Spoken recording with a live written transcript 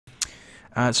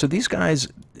So these guys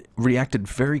reacted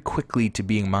very quickly to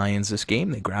being Mayans this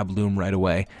game. They grabbed Loom right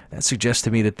away. That suggests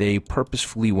to me that they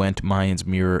purposefully went Mayans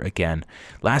Mirror again.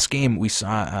 Last game we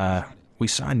saw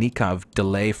Nicov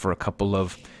delay for a couple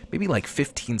of maybe like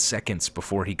 15 seconds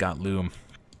before he got Loom.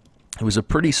 It was a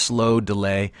pretty slow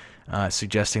delay,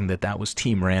 suggesting that that was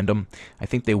team random. I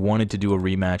think they wanted to do a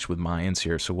rematch with Mayans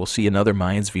here, so we'll see another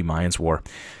Mayans v Mayans war.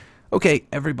 Okay,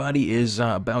 everybody is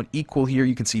about equal here.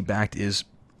 You can see BacT is,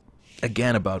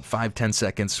 again, about 5-10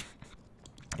 seconds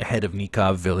ahead of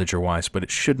Nicov villager-wise, but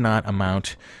it should not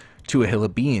amount to a hill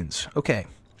of beans. Okay,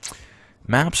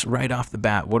 maps right off the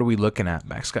bat. What are we looking at?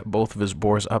 BacT's got both of his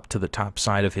boars up to the top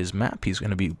side of his map. He's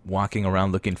going to be walking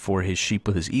around looking for his sheep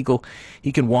with his eagle.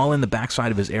 He can wall in the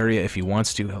backside of his area if he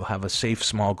wants to. He'll have a safe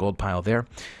small gold pile there.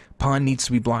 Pond needs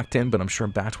to be blocked in, but I'm sure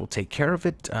BacT will take care of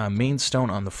it. Main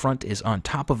stone on the front is on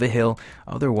top of a hill.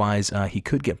 Otherwise, he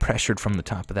could get pressured from the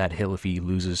top of that hill if he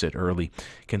loses it early.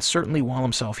 Can certainly wall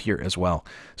himself here as well.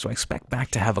 So I expect BacT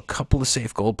to have a couple of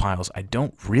safe gold piles. I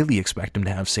don't really expect him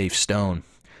to have safe stone.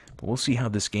 But we'll see how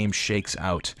this game shakes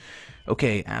out.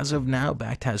 Okay, as of now,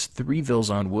 BacT has 3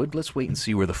 vills on wood. Let's wait and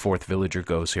see where the 4th villager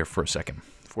goes here for a second.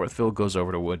 4th vill goes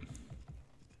over to wood.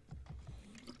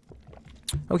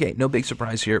 Okay, no big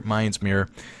surprise here. Mayans Mirror.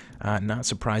 Not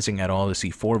surprising at all to see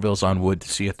 4 vills on wood, to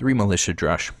see a 3 militia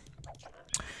drush.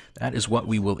 That is what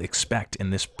we will expect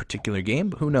in this particular game,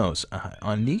 but who knows?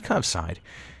 On Nikov's side,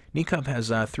 Nicov has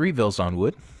 3 vills on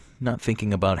wood. Not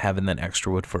thinking about having that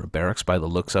extra wood for a barracks by the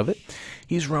looks of it.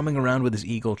 He's roaming around with his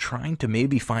eagle, trying to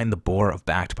maybe find the boar of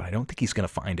BacT, but I don't think he's going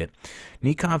to find it.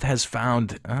 Nicov has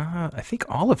found, I think,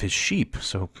 all of his sheep,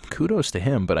 so kudos to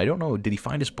him, but I don't know, did he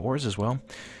find his boars as well?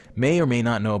 May or may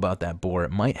not know about that boar.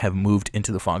 It might have moved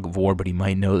into the fog of war, but he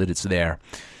might know that it's there.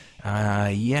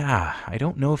 Yeah, I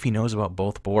don't know if he knows about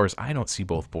both boars. I don't see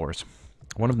both boars.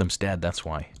 One of them's dead, that's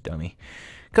why, dummy.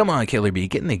 Come on, Killer Bee,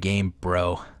 get in the game,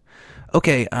 bro.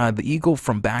 Okay, the eagle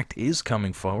from BacT is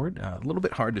coming forward. A little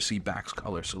bit hard to see BacT's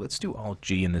color, so let's do Alt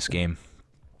G in this game.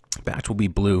 BacT will be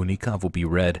blue, Nicov will be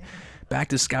red.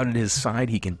 BacT has scouted his side.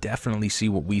 He can definitely see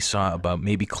what we saw about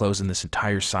maybe closing this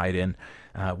entire side in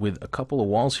with a couple of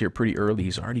walls here pretty early.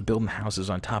 He's already building houses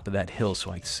on top of that hill,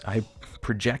 so I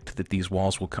project that these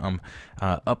walls will come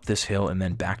up this hill and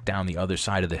then back down the other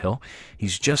side of the hill.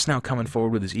 He's just now coming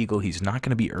forward with his eagle. He's not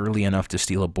going to be early enough to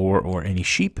steal a boar or any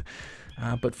sheep.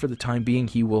 But for the time being,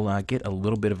 he will get a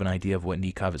little bit of an idea of what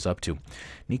Nicov is up to.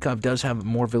 Nicov does have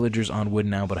more villagers on wood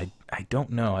now, but I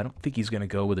don't know. I don't think he's going to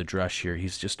go with a drush here.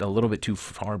 He's just a little bit too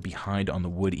far behind on the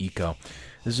wood eco.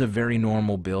 This is a very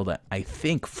normal build, I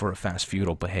think, for a fast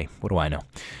feudal, but hey, what do I know?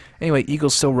 Anyway,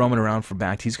 Eagle's still roaming around for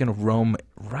BacT. He's going to roam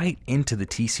right into the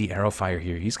TC Arrowfire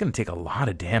here. He's going to take a lot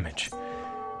of damage.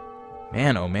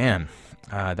 Man, oh man.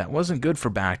 That wasn't good for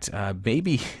BacT.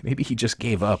 Maybe he just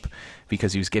gave up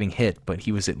because he was getting hit, but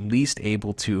he was at least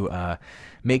able to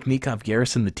make Nicov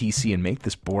garrison the TC and make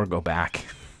this boar go back.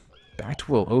 BacT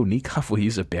will... Oh, Nicov will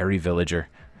use a berry villager.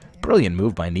 Brilliant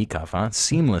move by Nicov, huh?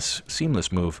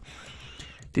 Seamless move.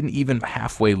 Didn't even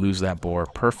halfway lose that boar.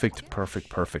 Perfect, perfect,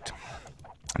 perfect.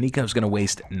 Nikov's going to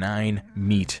waste 9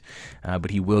 meat,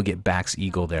 but he will get BacT's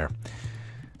eagle there.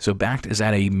 So BacT is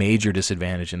at a major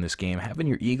disadvantage in this game. Having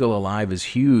your eagle alive is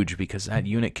huge because that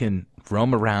unit can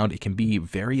roam around. It can be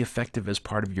very effective as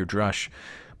part of your drush,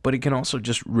 but it can also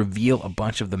just reveal a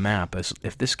bunch of the map. As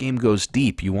if this game goes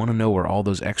deep, you want to know where all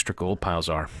those extra gold piles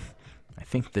are. I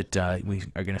think that we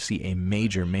are going to see a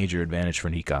major, major advantage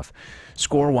for Nicov.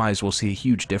 Score-wise, we'll see a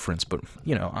huge difference, but,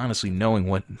 you know, honestly, knowing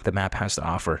what the map has to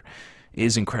offer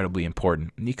is incredibly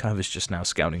important. Nicov is just now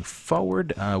scouting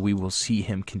forward. We will see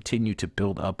him continue to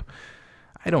build up.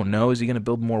 I don't know, is he going to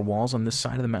build more walls on this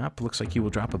side of the map? Looks like he will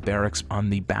drop a barracks on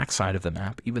the back side of the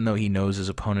map, even though he knows his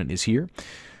opponent is here.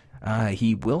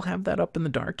 He will have that up in the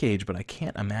Dark Age, but I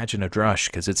can't imagine a drush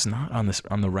because it's not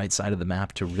on the right side of the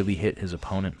map to really hit his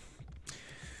opponent.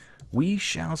 We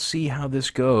shall see how this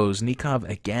goes. Nicov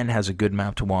again has a good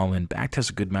map to wall in. BacT has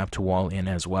a good map to wall in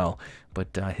as well.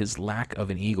 But his lack of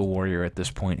an Eagle Warrior at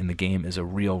this point in the game is a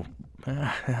real...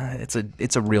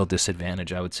 it's a real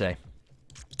disadvantage, I would say.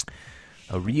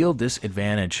 A real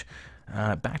disadvantage.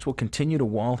 BacT will continue to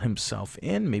wall himself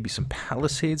in. Maybe some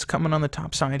palisades coming on the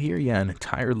top side here. Yeah, an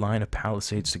entire line of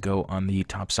palisades to go on the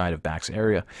top side of BacT's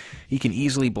area. He can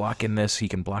easily block in this. He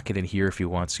can block it in here if he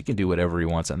wants. He can do whatever he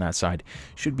wants on that side.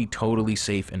 Should be totally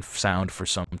safe and sound for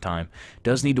some time.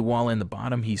 Does need to wall in the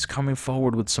bottom. He's coming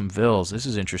forward with some vills. This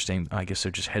is interesting. I guess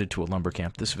they're just headed to a lumber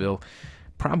camp. This vill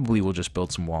probably will just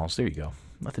build some walls. There you go.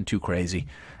 Nothing too crazy.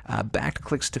 BacT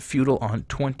clicks to feudal on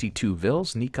 22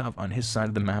 vills. Nicov on his side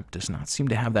of the map does not seem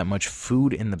to have that much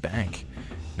food in the bank.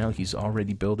 No, he's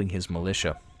already building his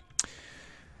militia.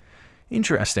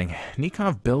 Interesting.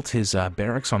 Nicov built his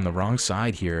barracks on the wrong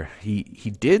side here. He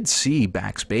did see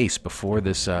BacT's base before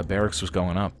this barracks was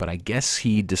going up, but I guess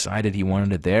he decided he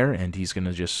wanted it there, and he's going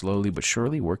to just slowly but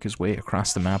surely work his way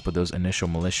across the map with those initial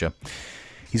militia.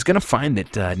 He's going to find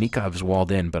that Nicov is walled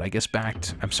in, but I guess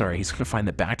BacT... I'm sorry, he's going to find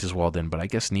that BacT is walled in, but I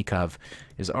guess Nicov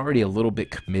is already a little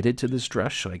bit committed to this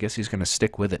drush, so I guess he's going to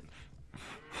stick with it.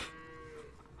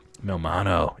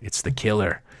 Milmano, it's the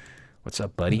killer. What's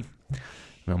up, buddy?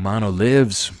 Milmano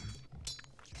lives.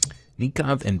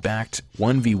 Nicov and BacT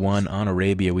 1v1 on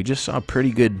Arabia. We just saw a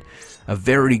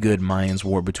very good Mayans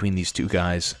war between these two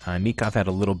guys. Nicov had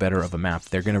a little better of a map.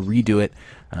 They're going to redo it.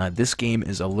 This game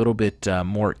is a little bit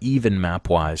more even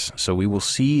map-wise, so we will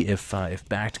see if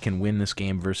BacT can win this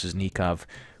game versus Nicov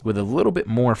with a little bit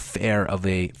more fair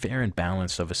and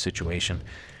balanced of a situation.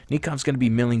 Nikov's going to be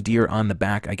milling deer on the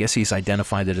back. I guess he's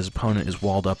identified that his opponent is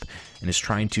walled up and is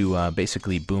trying to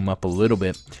basically boom up a little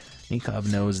bit.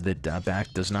 Nicov knows that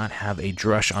BacT does not have a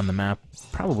drush on the map,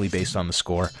 probably based on the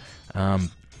score. And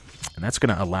that's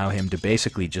going to allow him to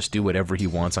basically just do whatever he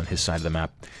wants on his side of the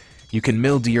map. You can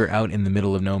mill deer out in the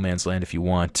middle of no man's land if you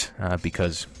want,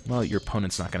 because, well, your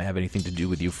opponent's not going to have anything to do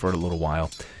with you for a little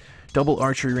while. Double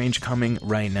archery range coming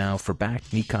right now for BacT.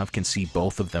 Nicov can see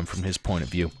both of them from his point of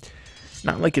view.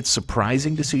 Not like it's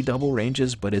surprising to see double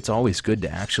ranges, but it's always good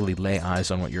to actually lay eyes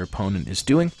on what your opponent is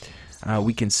doing.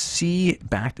 We can see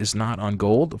BacT is not on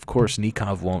gold. Of course,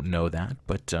 Nicov won't know that,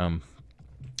 but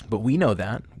we know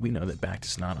that. We know that BacT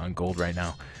is not on gold right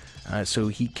now. So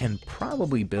he can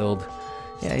probably build...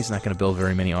 Yeah, he's not going to build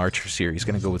very many archers here. He's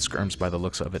going to go with skirms by the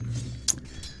looks of it.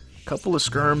 A couple of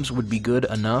skirms would be good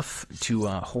enough to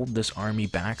hold this army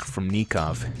back from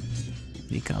Nicov.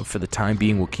 Nicov, for the time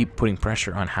being, will keep putting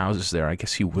pressure on houses there. I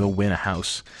guess he will win a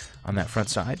house on that front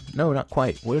side. No, not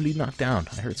quite. What did he knock down?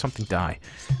 I heard something die.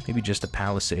 Maybe just a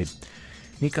palisade.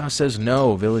 Nicov says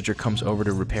no. Villager comes over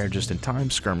to repair just in time.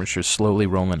 Skirmishers slowly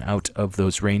rolling out of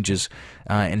those ranges.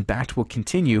 And BacT will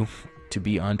continue to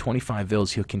be on 25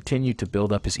 vills. He'll continue to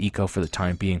build up his eco for the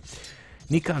time being.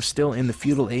 Nikov's still in the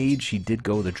feudal age. He did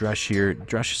go with a drush here.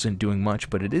 Drush isn't doing much,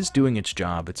 but it is doing its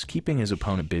job. It's keeping his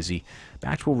opponent busy.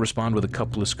 BacT will respond with a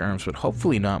couple of skirms, but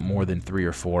hopefully not more than 3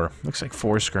 or 4. Looks like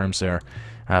 4 skirms there.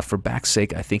 For BacT's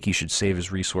sake, I think he should save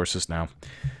his resources now.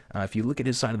 If you look at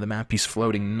his side of the map, he's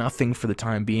floating nothing for the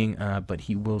time being, but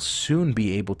he will soon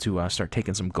be able to start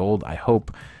taking some gold, I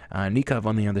hope. Nicov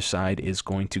on the other side is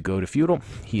going to go to feudal.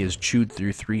 He has chewed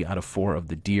through 3 out of 4 of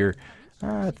the deer.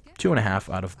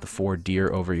 2.5 out of the 4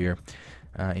 deer over here.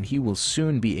 And he will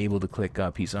soon be able to click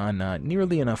up. He's on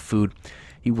nearly enough food.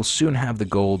 He will soon have the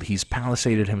gold. He's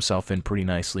palisaded himself in pretty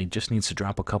nicely. Just needs to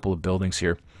drop a couple of buildings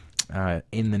here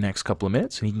in the next couple of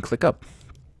minutes, and he can click up.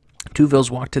 2 vills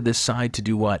walk to this side to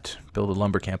do what? Build a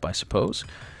lumber camp, I suppose.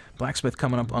 Blacksmith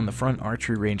coming up on the front,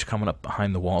 archery range coming up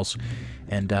behind the walls,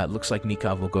 and looks like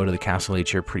Nicov will go to the castle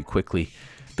age here pretty quickly.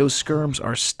 Those skirms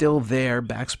are still there.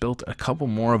 BacT's built a couple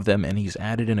more of them, and he's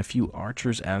added in a few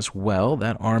archers as well.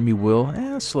 That army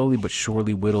will slowly but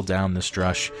surely whittle down this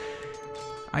drush.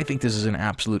 I think this is an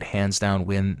absolute hands-down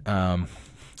win.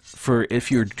 For if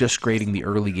you're just grading the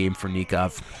early game for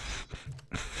Nicov,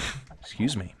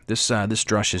 excuse me, this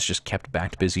drush has just kept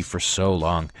BacT busy for so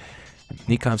long.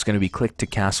 Nikov's going to be clicked to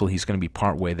castle. He's going to be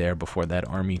partway there before that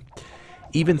army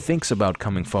even thinks about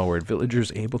coming forward.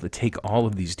 Villagers able to take all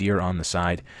of these deer on the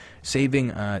side,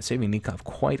 saving Nicov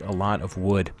quite a lot of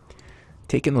wood.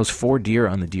 Taking those 4 deer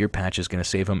on the deer patch is going to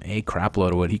save him a crap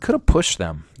load of wood. He could have pushed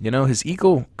them. You know, his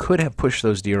eagle could have pushed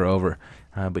those deer over,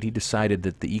 but he decided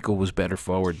that the eagle was better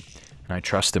forward, and I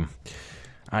trust him.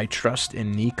 I trust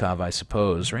in Nicov, I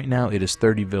suppose. Right now it is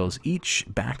 30 vills each.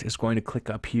 BacT is going to click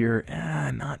up here.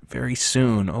 Not very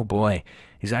soon. Oh boy.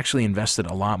 He's actually invested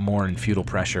a lot more in feudal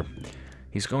pressure.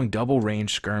 He's going double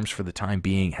range skirms for the time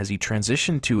being. Has he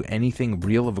transitioned to anything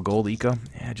real of a gold eco?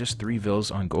 Yeah, just 3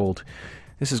 vills on gold.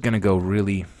 This is going to go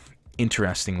really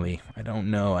interestingly. I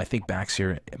don't know. I think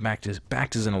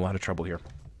BacT is in a lot of trouble here.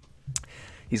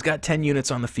 He's got 10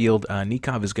 units on the field.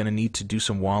 Nicov is going to need to do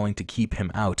some walling to keep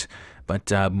him out,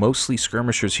 but mostly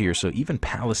skirmishers here, so even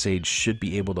palisades should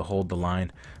be able to hold the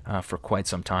line for quite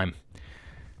some time.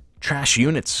 Trash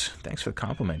units. Thanks for the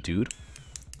compliment, dude.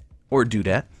 Or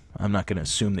dudette. I'm not going to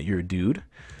assume that you're a dude.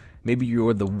 Maybe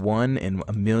you're the 1 in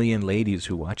a million ladies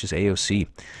who watches AOC.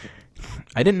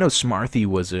 I didn't know Smarthy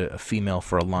was a female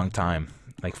for a long time.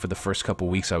 Like, for the first couple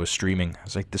weeks I was streaming, I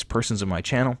was like, this person's in my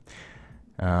channel.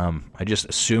 I just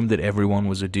assumed that everyone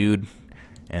was a dude.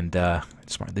 And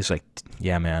Smarthy's like,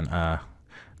 yeah, man,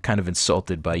 kind of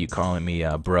insulted by you calling me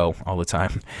bro all the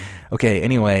time. Okay,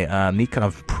 anyway,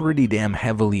 Nicov pretty damn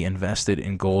heavily invested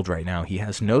in gold right now. He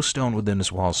has no stone within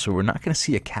his walls, so we're not going to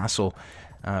see a castle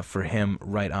for him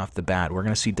right off the bat. We're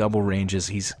going to see double ranges.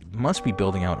 He must be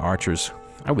building out archers,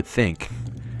 I would think.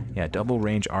 Yeah, double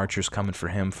range archers coming for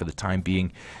him for the time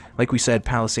being. Like we said,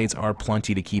 palisades are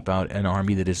plenty to keep out an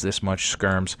army that is this much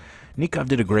skirms. Nicov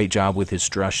did a great job with his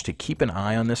drush to keep an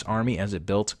eye on this army as it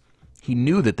built. He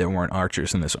knew that there weren't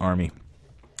archers in this army.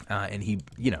 And he,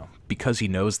 you know, because he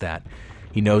knows that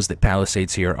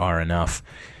palisades here are enough.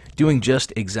 Doing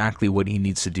just exactly what he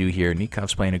needs to do here.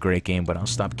 Nikov's playing a great game, but I'll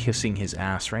stop kissing his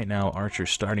ass. Right now,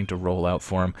 Archer's starting to roll out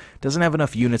for him. Doesn't have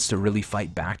enough units to really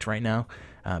fight BacT right now.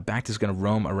 BacT is going to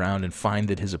roam around and find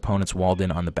that his opponent's walled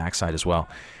in on the backside as well.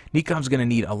 Nikov's going to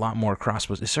need a lot more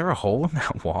crossbows. Is there a hole in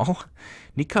that wall?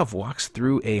 Nicov walks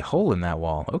through a hole in that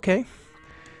wall. Okay.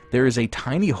 There is a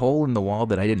tiny hole in the wall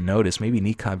that I didn't notice. Maybe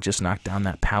Nicov just knocked down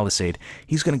that palisade.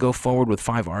 He's going to go forward with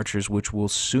 5 archers, which will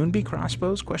soon be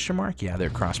crossbows, question mark? Yeah, they're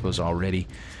crossbows already.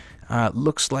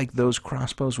 Looks like those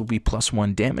crossbows will be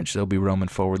 +1 damage. They'll be roaming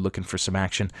forward looking for some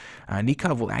action.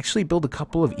 Nicov will actually build a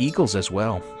couple of eagles as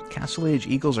well. Castle Age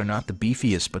eagles are not the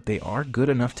beefiest, but they are good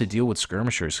enough to deal with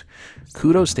skirmishers.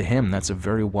 Kudos to him. That's a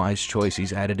very wise choice.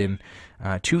 He's added in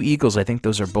 2 eagles. I think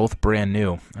those are both brand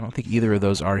new. I don't think either of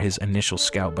those are his initial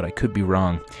scout, but I could be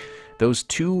wrong. Those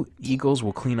 2 eagles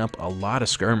will clean up a lot of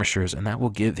skirmishers, and that will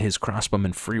give his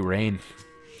crossbowmen free reign.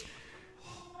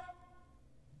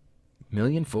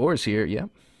 1,000,004s here, yep.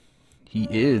 He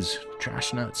is.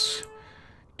 Trash nuts.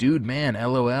 Dude, man,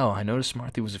 LOL. I noticed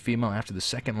Marthy was a female after the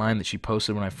second line that she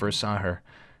posted when I first saw her.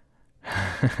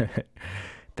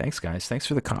 Thanks, guys. Thanks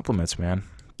for the compliments, man.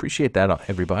 Appreciate that,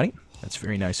 everybody. That's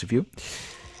very nice of you.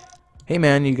 Hey,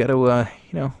 man, you got to,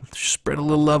 you know, spread a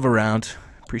little love around.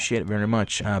 Appreciate it very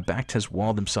much. BacT has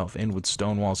walled himself in with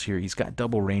stone walls here. He's got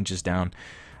double ranges down.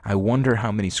 I wonder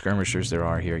how many skirmishers there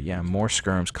are here. Yeah, more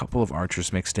skirms, couple of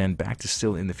archers mixed in. BacT is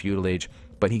still in the feudal age,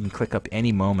 but he can click up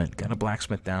any moment. Got a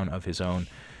blacksmith down of his own.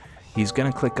 He's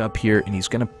going to click up here, and he's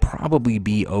going to probably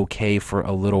be okay for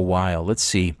a little while. Let's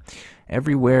see.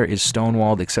 Everywhere is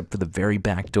stonewalled except for the very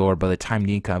back door. By the time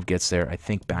Nicov gets there, I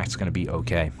think BacT's going to be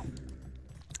okay.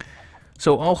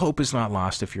 So all hope is not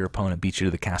lost if your opponent beats you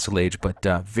to the castle age, but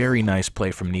very nice play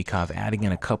from Nicov, adding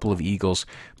in a couple of eagles,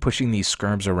 pushing these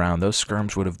skirms around. Those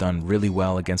skirms would have done really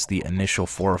well against the initial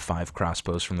 4 or 5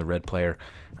 crossbows from the red player,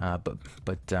 but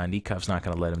Nikov's not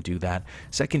going to let him do that.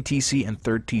 Second TC and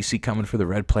third TC coming for the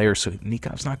red player, so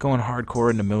Nikov's not going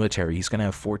hardcore into military. He's going to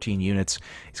have 14 units.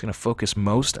 He's going to focus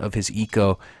most of his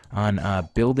eco on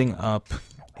building up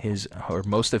his, or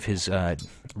most of his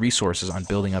resources on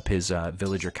building up his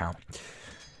villager count.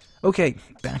 Okay,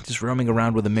 BacT is roaming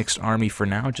around with a mixed army for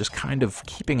now, just kind of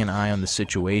keeping an eye on the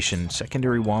situation.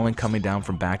 Secondary walling coming down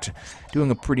from BacT,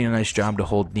 doing a pretty nice job to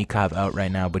hold Nicov out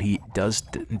right now, but he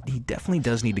definitely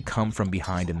does need to come from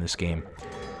behind in this game.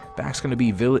 BacT's going to be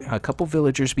a couple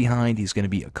villagers behind. He's going to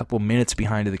be a couple minutes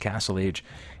behind to the castle age.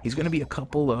 He's going to be a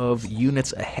couple of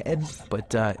units ahead,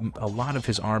 but a lot of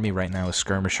his army right now is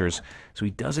skirmishers, so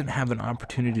he doesn't have an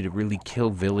opportunity to really kill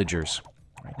villagers.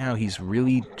 Right now, he's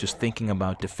really just thinking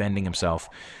about defending himself.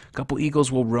 A couple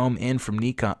eagles will roam in from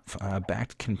Nicov.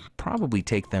 BacT can probably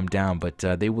take them down, but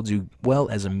they will do well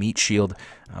as a meat shield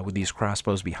with these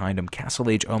crossbows behind him. Castle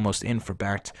Age almost in for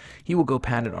BacT. He will go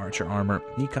padded archer armor.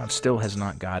 Nicov still has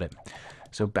not got it.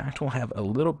 So BacT will have a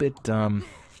little bit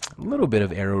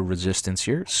of arrow resistance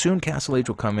here. Soon Castle Age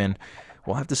will come in.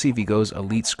 We'll have to see if he goes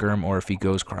elite skirm or if he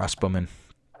goes crossbowman.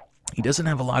 He doesn't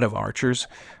have a lot of archers,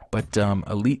 but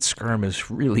elite skirm is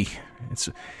really,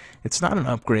 it's not an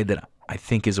upgrade that I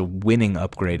think is a winning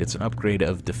upgrade. It's an upgrade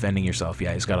of defending yourself.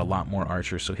 Yeah, he's got a lot more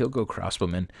archers, so he'll go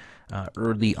crossbowman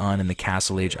early on in the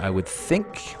castle age, I would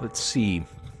think. Let's see.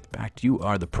 BacT, you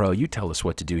are the pro. You tell us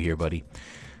what to do here, buddy.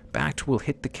 BacT will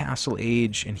hit the castle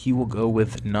age, and he will go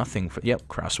with nothing. Yep,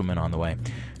 crossbowman on the way.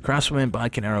 Crossbowman,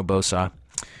 bodkin, arrow, bowsaw.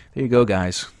 There you go,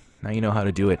 guys. Now you know how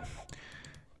to do it.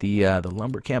 The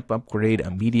lumber camp upgrade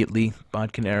immediately,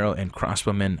 bodkin arrow and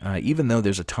crossbowman. Even though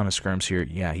there's a ton of skirms here,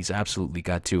 yeah, he's absolutely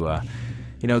got to,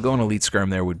 you know, going elite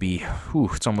skirm there would be, whew,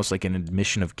 it's almost like an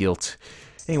admission of guilt.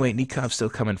 Anyway, Nikov's still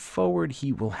coming forward.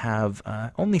 He will have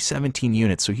only 17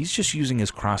 units, so he's just using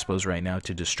his crossbows right now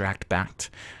to distract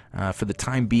BacT. For the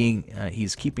time being,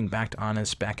 he's keeping BacT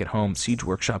honest back at home. Siege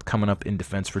Workshop coming up in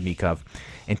defense for Nicov.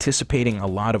 Anticipating a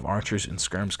lot of archers and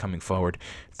skirms coming forward.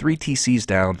 3 TCs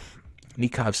down.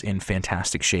 Nikov's in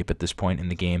fantastic shape at this point in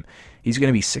the game. He's going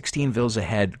to be 16 vills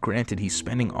ahead. Granted, he's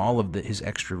spending all of his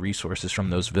extra resources from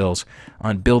those vills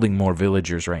on building more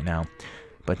villagers right now.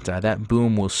 But that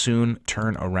boom will soon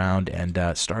turn around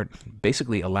and start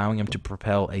basically allowing him to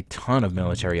propel a ton of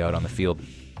military out on the field.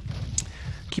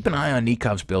 Keep an eye on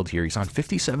Nikov's build here. He's on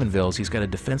 57 Vils. He's got a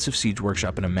defensive siege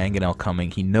workshop and a mangonel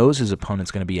coming. He knows his opponent's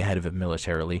going to be ahead of him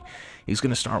militarily. He's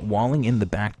going to start walling in the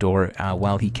back door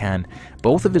while he can.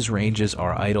 Both of his ranges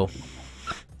are idle.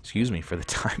 Excuse me, for the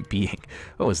time being.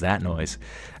 What was that noise?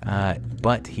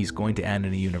 But he's going to add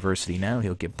in a university now.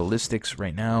 He'll get ballistics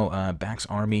right now. BacT's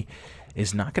army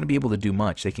is not going to be able to do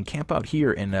much. They can camp out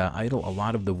here and idle a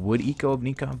lot of the wood eco of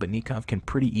Nicov, but Nicov can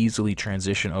pretty easily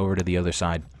transition over to the other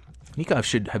side. Nicov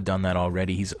should have done that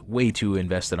already. He's way too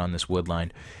invested on this wood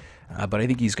line. But I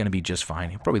think he's going to be just fine.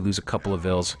 He'll probably lose a couple of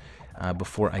Vils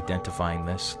before identifying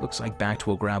this. Looks like BacT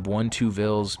will grab 1, 2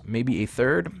 Vils, maybe a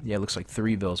third. Yeah, looks like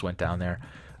 3 Vils went down there.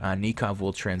 Nicov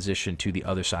will transition to the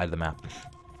other side of the map.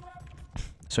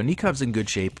 So Nikov's in good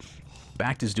shape.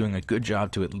 BacT is doing a good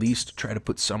job to at least try to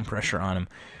put some pressure on him.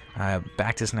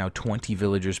 BacT is now 20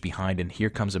 villagers behind, and here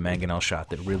comes a mangonel shot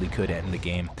that really could end the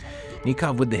game.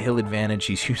 Nicov with the hill advantage.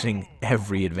 He's using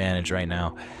every advantage right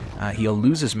now. He'll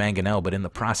lose his mangonel, but in the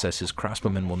process, his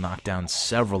crossbowmen will knock down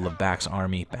several of BacT's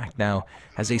army. BacT now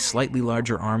has a slightly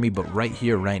larger army, but right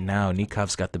here, right now,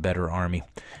 Nikov's got the better army.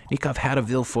 Nicov had a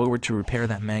Vil forward to repair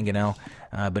that mangonel,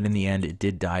 but in the end, it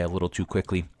did die a little too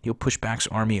quickly. He'll push BacT's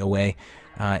army away.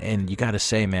 And you gotta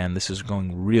say, man, this is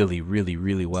going really, really,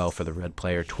 really well for the red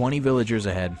player. 20 villagers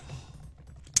ahead.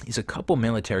 He's a couple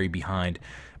military behind,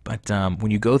 but when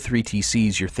you go 3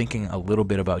 TCs, you're thinking a little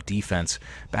bit about defense.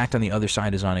 BacT on the other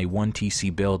side is on a 1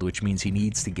 TC build, which means he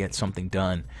needs to get something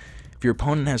done. If your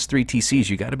opponent has 3 TCs,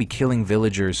 you gotta be killing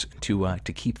villagers to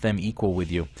keep them equal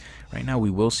with you. Right now,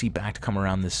 we will see BacT come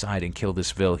around this side and kill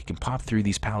this Vil. He can pop through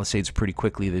these palisades pretty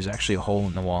quickly. There's actually a hole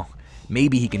in the wall.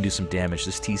 Maybe he can do some damage.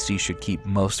 This TC should keep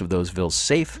most of those Vils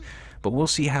safe, but we'll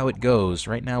see how it goes.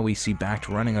 Right now we see BacT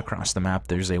running across the map.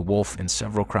 There's a wolf and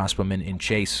several crossbowmen in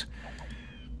chase.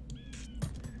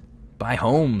 Bye,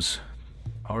 Holmes.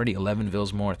 Already 11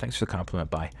 Vils more. Thanks for the compliment,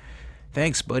 bye.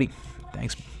 Thanks, buddy.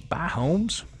 Thanks. Bye,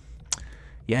 Holmes.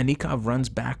 Yeah, Nicov runs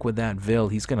back with that Vil.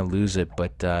 He's going to lose it,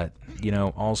 but, you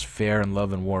know, all's fair in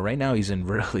love and war. Right now, he's in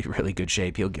really, really good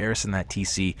shape. He'll garrison that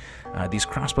TC. These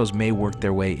crossbows may work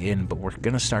their way in, but we're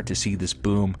going to start to see this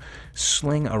boom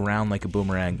sling around like a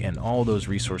boomerang, and all those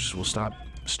resources will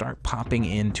start popping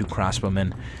into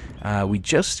crossbowmen. We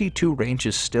just see 2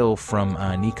 ranges still from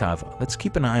Nicov. Let's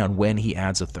keep an eye on when he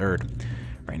adds a third.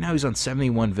 Right now, he's on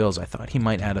 71 Vils. I thought he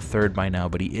might add a third by now,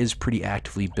 but he is pretty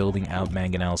actively building out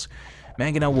mangonels.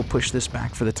 Mangonel will push this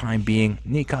back for the time being.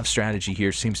 Nikov's strategy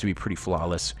here seems to be pretty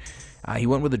flawless. He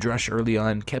went with a Drush early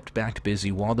on, kept BacT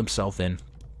busy, walled himself in,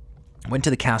 went to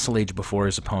the Castle Age before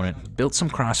his opponent, built some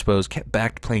crossbows, kept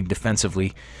BacT playing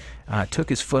defensively, took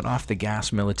his foot off the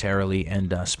gas militarily,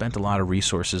 and spent a lot of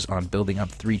resources on building up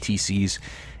 3 TCs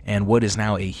and what is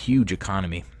now a huge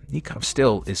economy. Nicov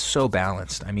still is so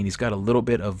balanced. I mean, he's got a little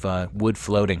bit of wood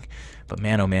floating, but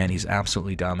man, oh man, he's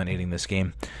absolutely dominating this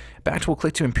game. BacT will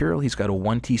click to Imperial. He's got a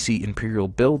 1 TC Imperial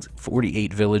build,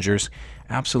 48 villagers.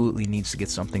 Absolutely needs to get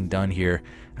something done here.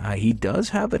 He does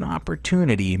have an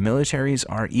opportunity. Militaries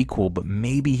are equal, but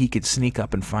maybe he could sneak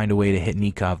up and find a way to hit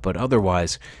Nicov, but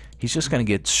otherwise, he's just going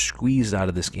to get squeezed out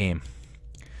of this game.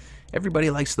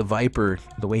 Everybody likes the Viper,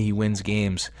 the way he wins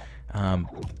games,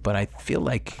 but I feel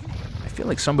like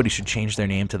somebody should change their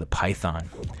name to the Python.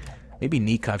 Maybe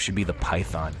Nicov should be the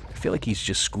Python. I feel like he's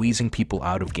just squeezing people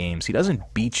out of games. He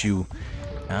doesn't beat you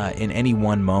in any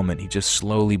one moment. He just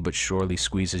slowly but surely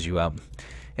squeezes you out.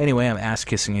 Anyway, I'm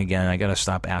ass-kissing again. I gotta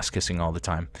stop ass-kissing all the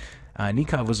time.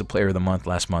 Nicov was the player of the month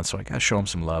last month, so I gotta show him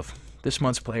some love. This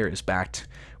month's player is BacT.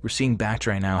 We're seeing BacT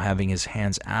right now having his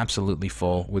hands absolutely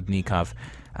full with Nicov.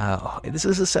 This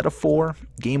is a set of 4.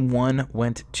 Game 1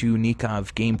 went to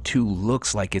Nicov. Game 2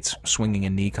 looks like it's swinging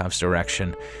in Nikov's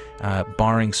direction,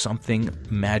 barring something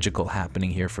magical happening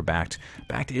here for BacT.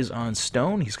 BacT is on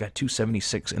stone. He's got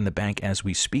 276 in the bank as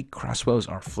we speak. Crossbows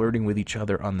are flirting with each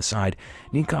other on the side.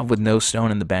 Nicov with no stone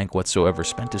in the bank whatsoever.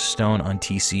 Spent his stone on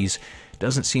TCs.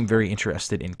 Doesn't seem very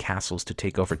interested in castles to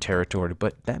take over territory,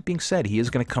 but that being said, he is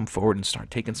going to come forward and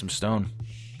start taking some stone.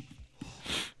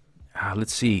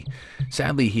 Let's see.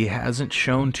 Sadly, he hasn't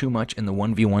shown too much in the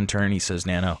 1v1 turn, he says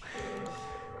Nano.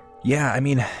 Yeah, I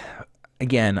mean,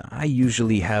 again, I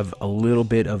usually have a little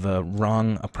bit of a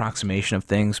wrong approximation of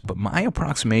things, but my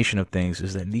approximation of things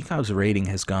is that Nikov's rating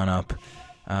has gone up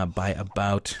by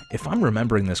about, if I'm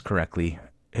remembering this correctly,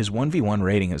 his 1v1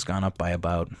 rating has gone up by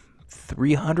about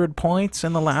 300 points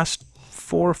in the last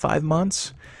 4 or 5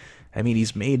 months. I mean,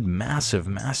 he's made massive,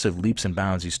 massive leaps and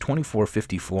bounds. He's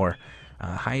 2454.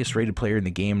 Highest rated player in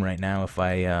the game right now, if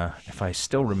I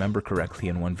still remember correctly,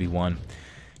 in 1v1.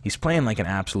 He's playing like an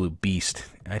absolute beast.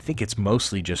 I think it's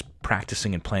mostly just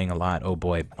practicing and playing a lot. Oh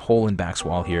boy, hole in BacT's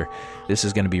wall here. This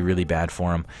is going to be really bad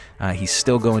for him. He's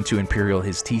still going to Imperial.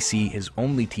 His TC, his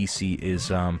only TC,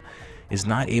 is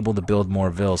not able to build more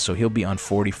vills, so he'll be on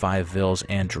 45 vills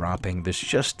and dropping. There's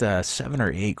just 7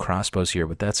 or 8 crossbows here,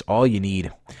 but that's all you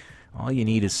need. All you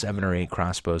need is 7 or 8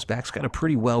 crossbows. BacT's got a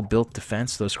pretty well-built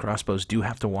defense. Those crossbows do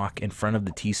have to walk in front of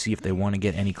the TC if they want to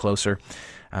get any closer,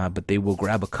 but they will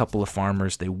grab a couple of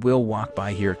farmers. They will walk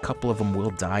by here. A couple of them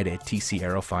will die to TC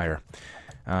arrow fire,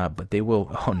 but they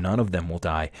will... Oh, none of them will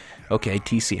die. Okay,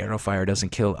 TC arrow fire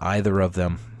doesn't kill either of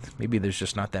them. Maybe there's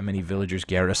just not that many villagers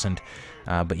garrisoned,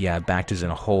 but yeah, BacT is in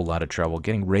a whole lot of trouble.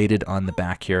 Getting raided on the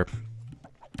back here.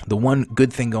 The one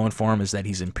good thing going for him is that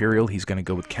he's Imperial. He's going to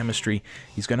go with chemistry.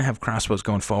 He's going to have crossbows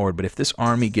going forward, but if this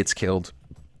army gets killed,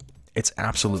 it's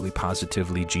absolutely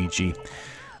positively GG.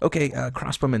 Okay,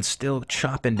 crossbowmen still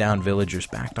chopping down villagers.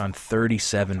 BacT on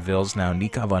 37 vills now.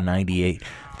 Nicov on 98.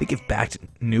 I think if BacT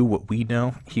knew what we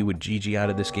know, he would GG out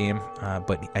of this game,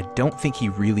 but I don't think he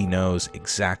really knows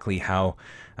exactly how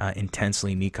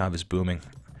intensely Nicov is booming.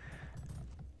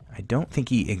 I don't think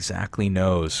he exactly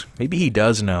knows. Maybe he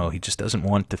does know, he just doesn't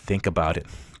want to think about it.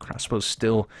 Crossbows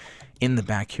still in the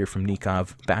back here from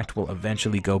Nicov. BacT will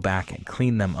eventually go back and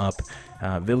clean them up.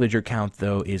 Villager count,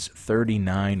 though, is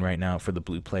 39 right now for the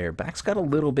blue player. BacT's got a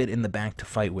little bit in the back to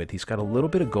fight with. He's got a little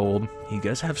bit of gold. He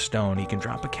does have stone. He can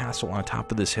drop a castle on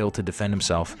top of this hill to defend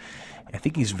himself. I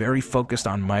think he's very focused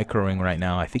on microing right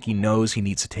now. I think he knows he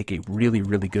needs to take a really,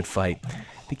 really good fight.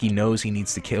 I think he knows he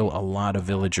needs to kill a lot of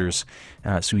villagers.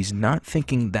 So he's not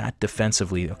thinking that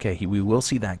defensively. Okay, we will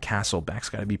see that castle. BacT's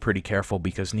got to be pretty careful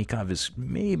because Nicov is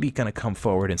maybe going to come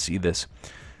forward and see this.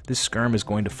 This skirm is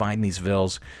going to find these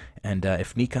vills, and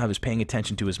if Nicov is paying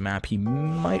attention to his map, he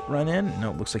might run in.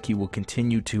 No, it looks like he will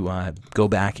continue to go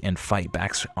back and fight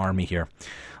BacT's army here.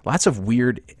 Lots of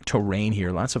weird terrain here,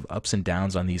 lots of ups and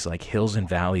downs on these like hills and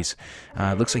valleys.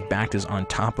 Looks like BacT is on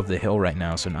top of the hill right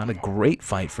now, so not a great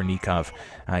fight for Nicov.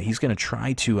 He's going to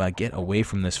try to get away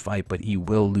from this fight, but he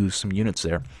will lose some units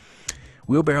there.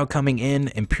 Wheelbarrow coming in,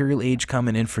 Imperial Age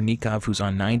coming in for Nicov, who's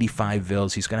on 95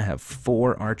 vills. He's going to have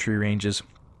 4 archery ranges.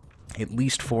 At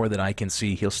least 4 that I can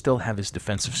see. He'll still have his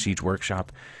defensive siege workshop.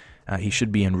 He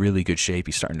should be in really good shape.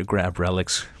 He's starting to grab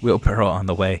relics. Wheelbarrow on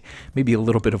the way. Maybe a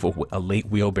little bit of a late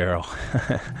wheelbarrow.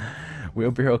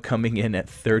 Wheelbarrow coming in at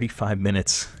 35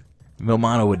 minutes.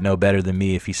 Milmano would know better than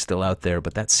me if he's still out there,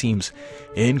 but that seems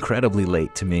incredibly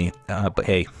late to me. But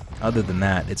hey, other than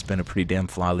that, it's been a pretty damn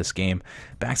flawless game.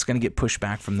 BacT's going to get pushed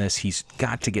back from this. He's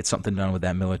got to get something done with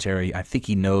that military. I think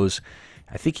he knows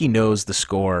the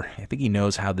score. I think he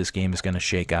knows how this game is going to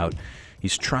shake out.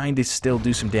 He's trying to still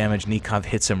do some damage. Nicov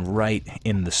hits him right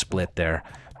in the split there.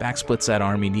 BacT splits that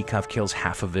army. Nicov kills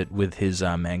half of it with his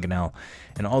mangonel.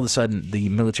 And all of a sudden, the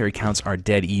military counts are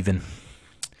dead even.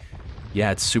 Yeah,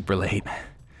 it's super late.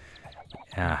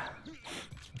 Yeah.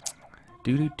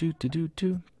 Do.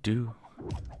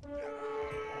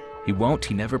 He won't.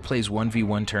 He never plays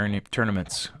 1v1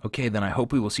 tournaments. Okay, then I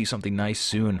hope we will see something nice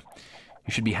soon.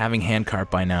 You should be having handcart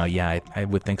by now. Yeah, I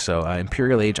would think so.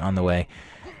 Imperial Age on the way.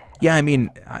 Yeah, I mean,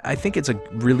 I think it's a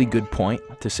really good point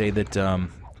to say that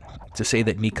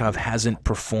Nicov hasn't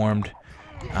performed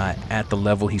at the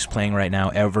level he's playing right now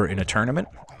ever in a tournament.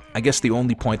 I guess the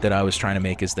only point that I was trying to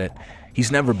make is that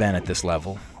he's never been at this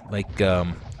level, like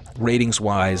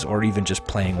ratings-wise or even just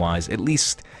playing-wise. At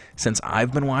least since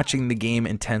I've been watching the game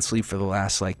intensely for the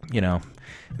last, like, you know,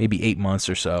 maybe 8 months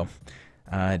or so.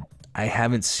 I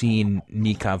haven't seen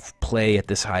Nicov play at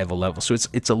this high of a level. So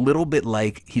it's a little bit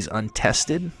like he's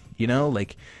untested, you know?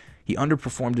 Like, he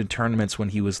underperformed in tournaments when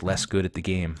he was less good at the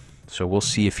game. So we'll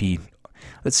see if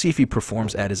let's see if he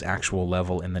performs at his actual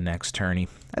level in the next tourney.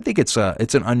 I think it's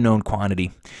an unknown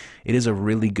quantity. It is a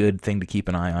really good thing to keep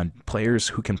an eye on. Players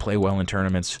who can play well in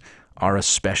tournaments are a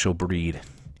special breed.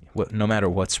 No matter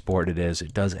what sport it is,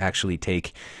 it does actually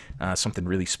take something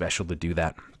really special to do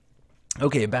that.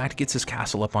 Okay, BacT gets his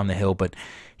castle up on the hill, but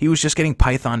he was just getting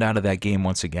pythoned out of that game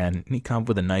once again. Nicov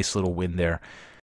with a nice little win there.